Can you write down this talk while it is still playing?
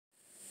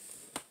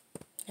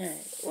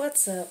Alright,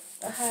 what's up?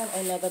 I have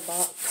another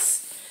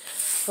box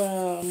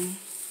from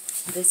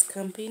this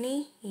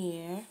company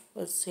here.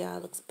 Let's see how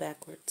it looks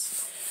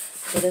backwards.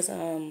 It is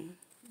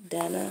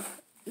Donna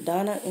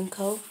and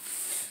Co.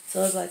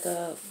 So it's like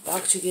a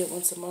box you get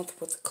once a month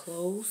with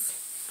clothes.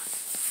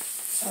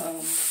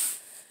 Um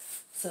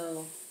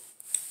so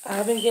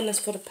I've been getting this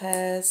for the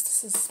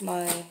past, this is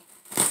my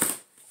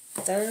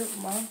third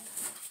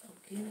month of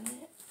getting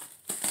it.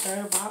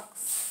 Third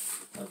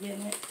box of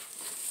getting it.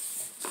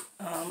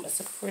 It's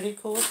a pretty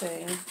cool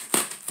thing.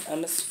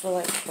 It's for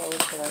like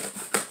clothes for like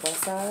plus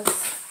size.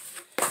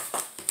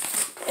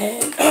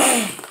 And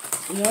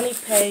you only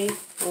pay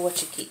for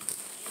what you keep.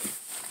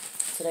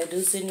 So they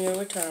do send you a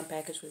return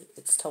package.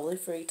 It's totally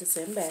free to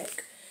send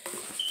back.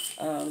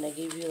 They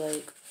give you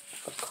like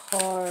a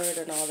card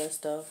and all that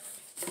stuff,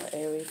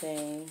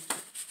 everything.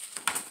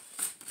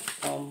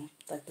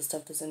 Like the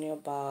stuff that's in your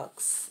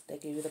box. They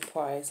give you the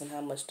price and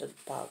how much the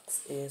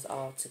box is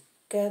all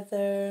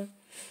together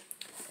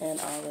and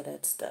all of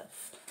that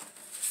stuff.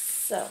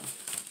 So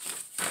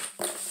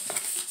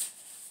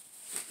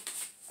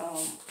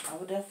I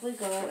would definitely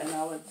go and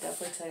I would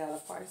definitely tell y'all the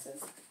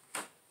prices.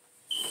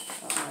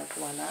 Like,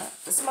 why not?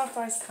 This is my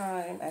first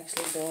time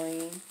actually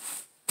doing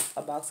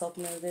a box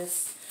opening of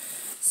this.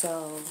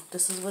 So,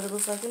 this is what it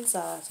looks like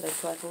inside. So, they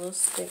put like a little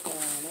sticker on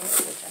it.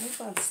 Which, I need to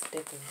find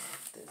stickers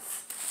like this.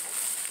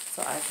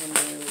 So, I can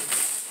do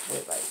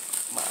with like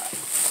my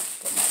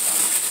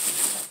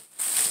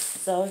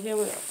So, here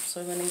we go.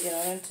 So, we're going to get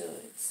on into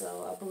it.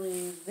 So, I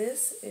believe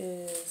this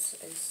is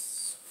a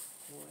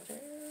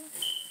sweater.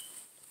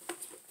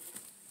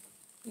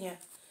 Yeah.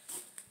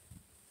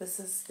 This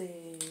is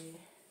the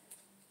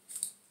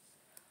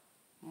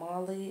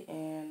Molly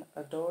and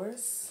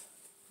Adoris.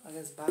 I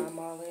guess by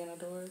Molly and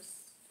Adoris.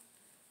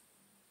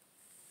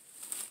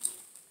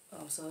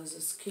 So it's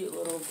this cute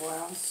little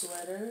brown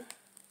sweater.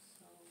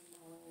 So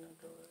Molly and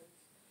Adoris.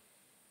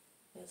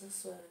 Here's a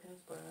sweater,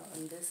 it's brown.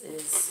 And this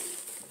is,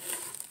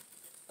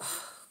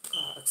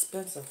 God,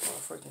 expensive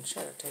for a freaking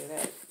shirt, I'll tell you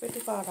that.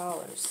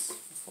 $55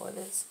 for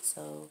this.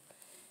 So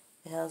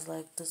it has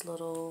like this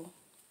little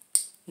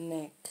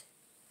neck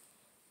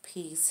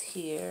piece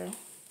here.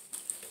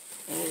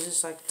 And it's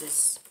just like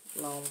this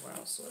long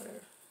brown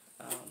sweater.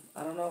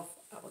 I don't know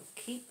if I would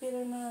keep it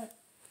or not,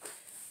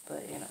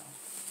 but you know,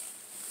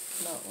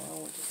 nothing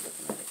wrong with just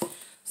looking at it.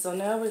 So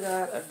now we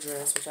got a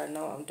dress, which I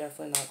know I'm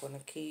definitely not going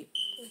to keep.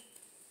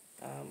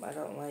 I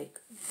don't like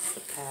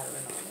the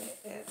pattern on it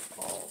at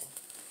all.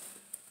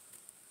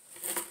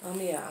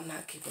 Yeah, I'm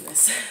not keeping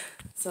this.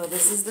 So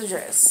this is the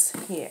dress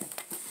here.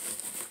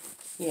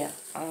 Yeah,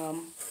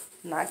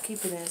 not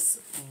keeping this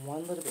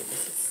one little bit.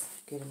 This is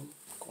getting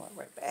going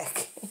right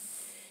back.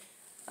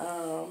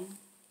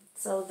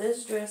 So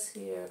this dress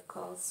here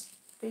costs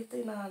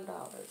 $59,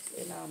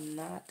 and I'm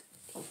not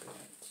keeping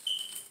it.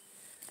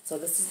 So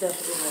this is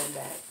definitely going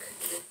back.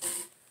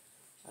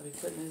 I'll be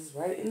putting this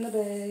right in the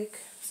bag,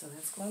 so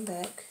that's going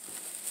back.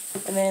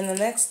 And then the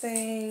next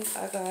thing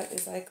I got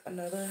is like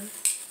another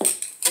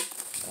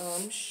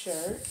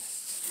shirt.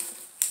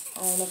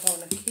 I don't know if I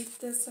want to keep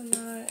this or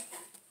not.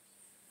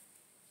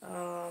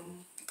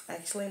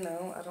 Actually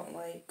no, I don't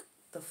like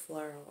the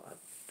floral.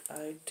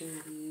 I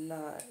do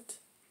not,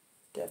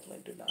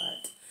 definitely do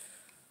not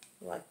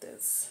like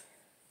this.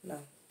 No,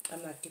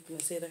 I'm not keeping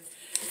this either.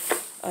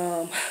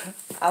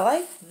 I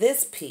like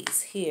this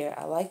piece here.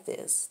 I like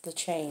this, the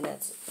chain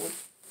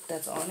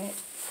that's on it.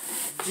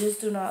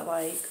 Just do not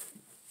like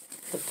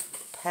the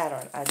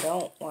pattern. I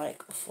don't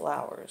like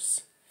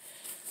flowers.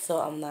 So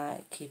I'm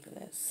not keeping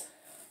this.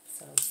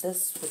 So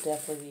this would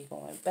definitely be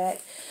going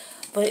back.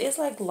 But it's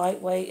like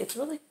lightweight.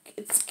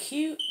 It's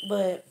cute,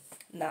 but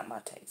not my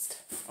taste.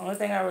 Only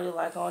thing I really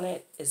like on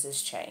it is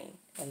this chain.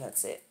 And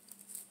that's it.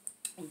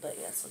 But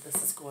yeah, so this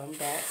is going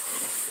back.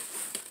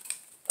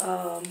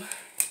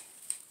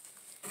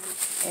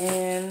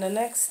 And the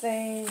next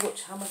thing,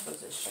 how much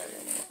was this shirt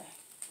anyway?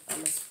 I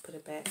must put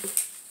it back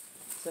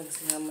so I can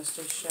see how much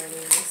this shirt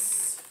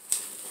is.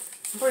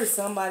 I'm pretty sure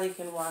somebody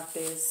can rock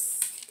this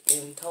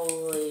and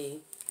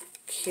totally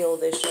kill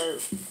this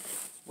shirt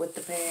with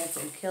the pants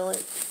and kill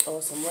it,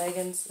 or some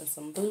leggings and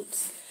some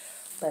boots,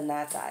 but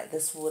not I.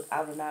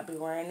 I would not be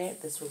wearing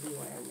it. This would be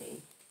wearing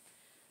me.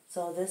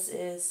 So this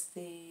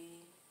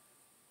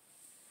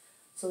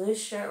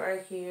shirt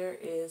right here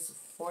is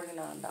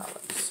 $49,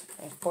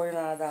 and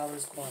 $49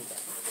 going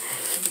back.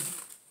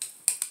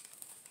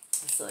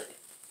 So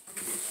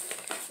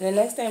the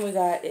next thing we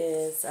got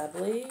is, I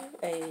believe,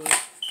 a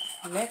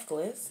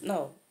necklace.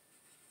 No,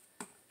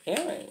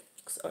 earrings,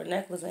 or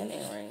necklace and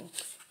earrings.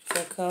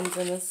 So it comes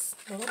in this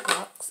little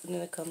box, and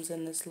then it comes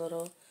in this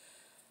little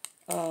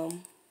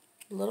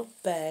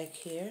bag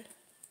here.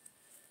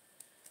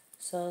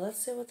 So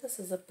let's see what this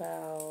is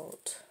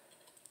about.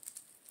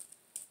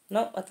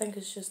 Nope, I think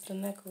it's just a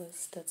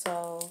necklace that's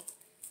all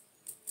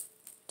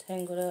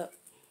tangled up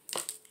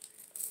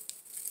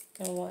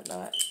and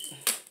whatnot.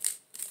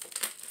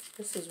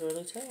 This is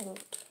really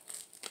tangled.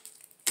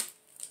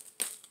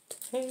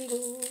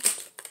 Tangled.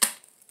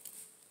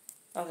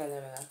 Okay,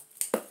 there we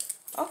go.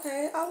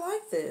 Okay, I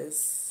like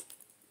this.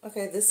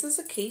 Okay, this is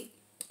a keep.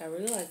 I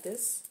really like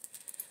this.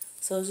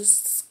 So it's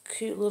just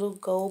cute little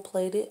gold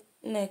plated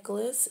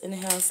necklace, and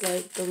it has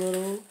like the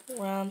little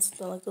rounds,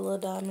 like the little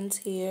diamonds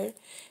here,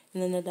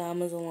 and then the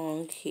diamonds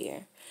along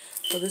here.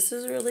 So this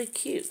is really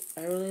cute.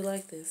 I really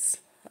like this.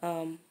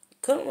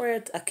 Couldn't wear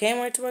it. I can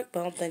wear it to work,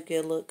 but I don't think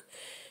it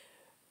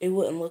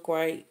wouldn't look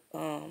right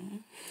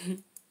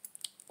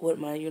with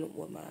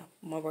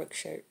my work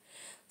shirt.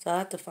 So I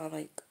have to find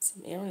like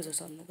some earrings or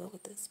something to go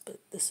with this. But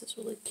this is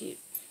really cute.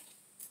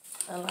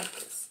 I like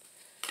this.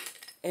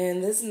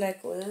 And this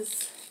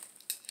necklace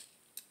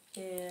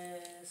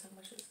is, how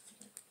much is this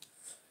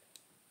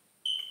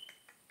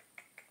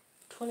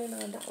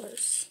necklace?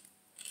 $29.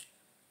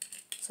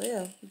 So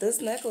yeah,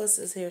 this necklace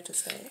is here to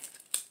stay.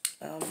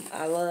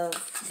 I love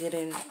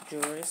getting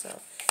jewelry, so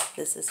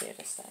this is here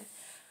to stay.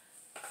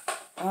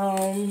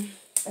 And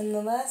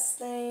the last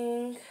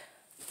thing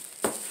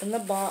in the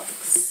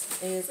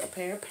box is a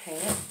pair of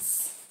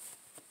pants.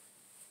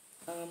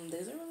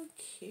 These are really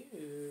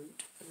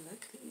cute. I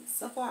like these.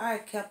 So far, I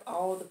kept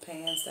all the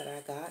pants that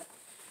I got.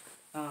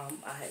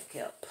 I had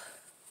kept.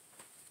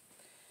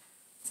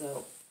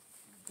 So,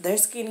 they're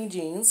skinny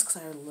jeans, because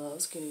I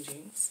love skinny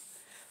jeans.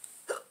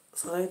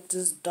 So, they're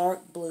just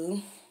dark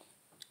blue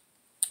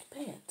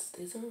pants.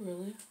 These are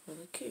really,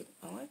 really cute.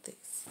 I like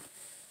these.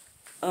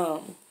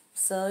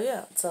 So,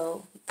 yeah.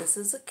 So, this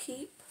is a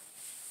keep.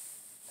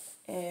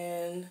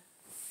 And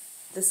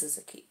this is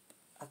a keep,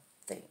 I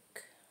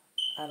think.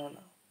 I don't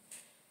know.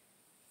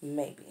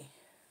 Maybe.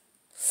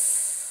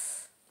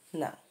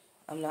 No.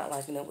 I'm not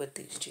liking it with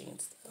these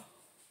jeans, though.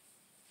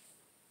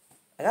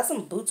 I got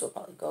some boots will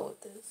probably go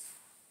with this.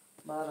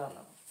 But I don't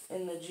know.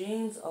 And the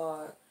jeans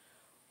are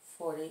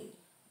 40.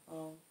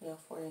 Yeah,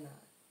 49.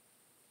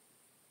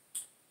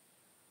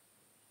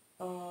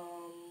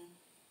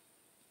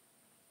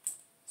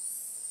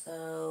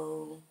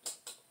 So,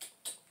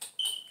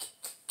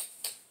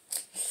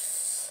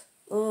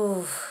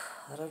 ooh,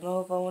 I don't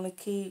know if I want to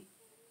keep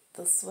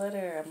the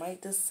sweater. I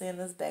might just send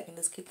this back and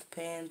just keep the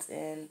pants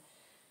and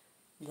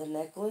the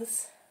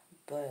necklace.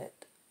 But,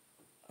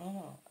 I don't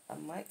know. I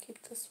might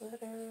keep the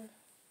sweater.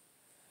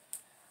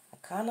 I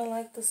kind of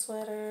like the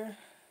sweater.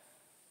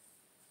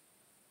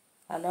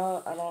 I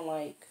know I don't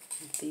like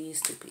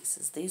these two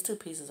pieces. These two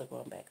pieces are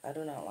going back. I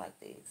do not like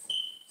these.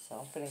 So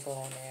I'm going to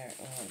go in there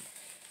and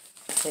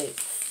take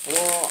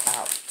floral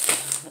out.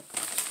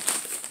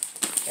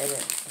 And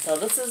then, so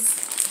this is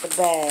the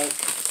bag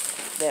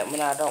that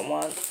when I don't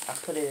want, I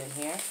put it in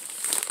here.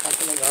 I'm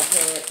going to go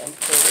ahead and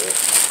put it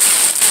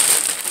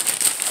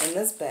in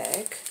this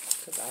bag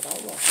because I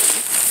don't want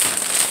these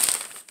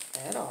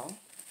at all.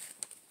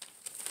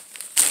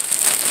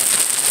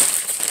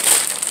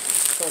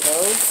 So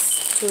those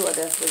two are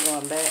definitely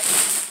going back.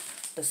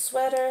 The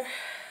sweater,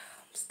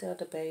 I'm still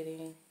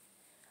debating.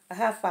 I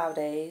have 5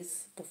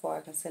 days before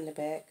I can send it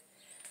back.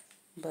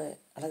 But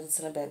I like to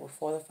send it back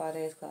before the 5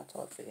 days because I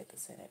totally forget to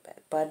send it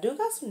back. But I do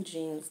got some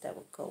jeans that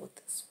would go with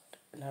this sweater.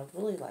 And I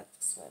really like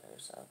the sweater.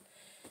 So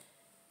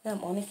yeah,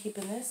 I'm only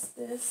keeping this,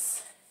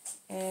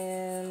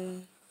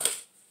 and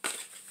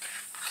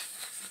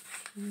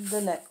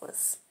the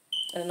necklace.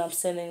 And then I'm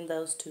sending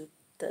those two,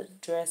 the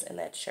dress and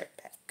that shirt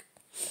back.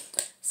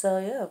 So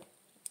yeah,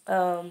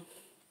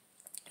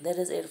 that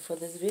is it for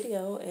this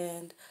video.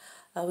 And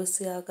I will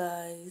see y'all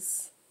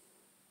guys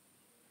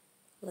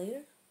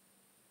later.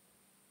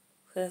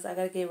 Because I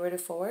got to get ready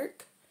for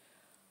work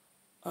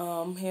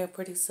here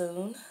pretty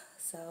soon.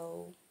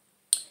 So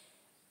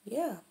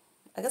yeah,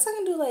 I guess I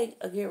can do like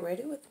a get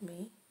ready with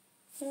me.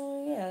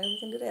 Yeah, we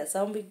can do that.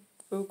 So I'm going to be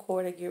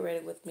recording a get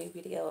ready with me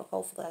video.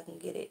 Hopefully I can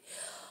get it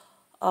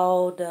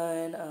all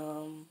done,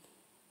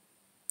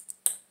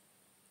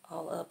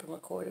 all up and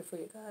recorded for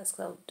you guys.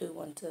 Because I do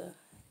want to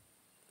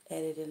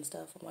edit and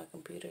stuff on my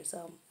computer.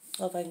 So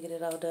hope I can get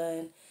it all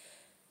done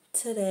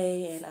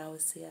today. And I will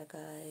see you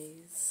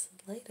guys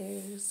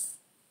later.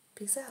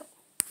 Peace out.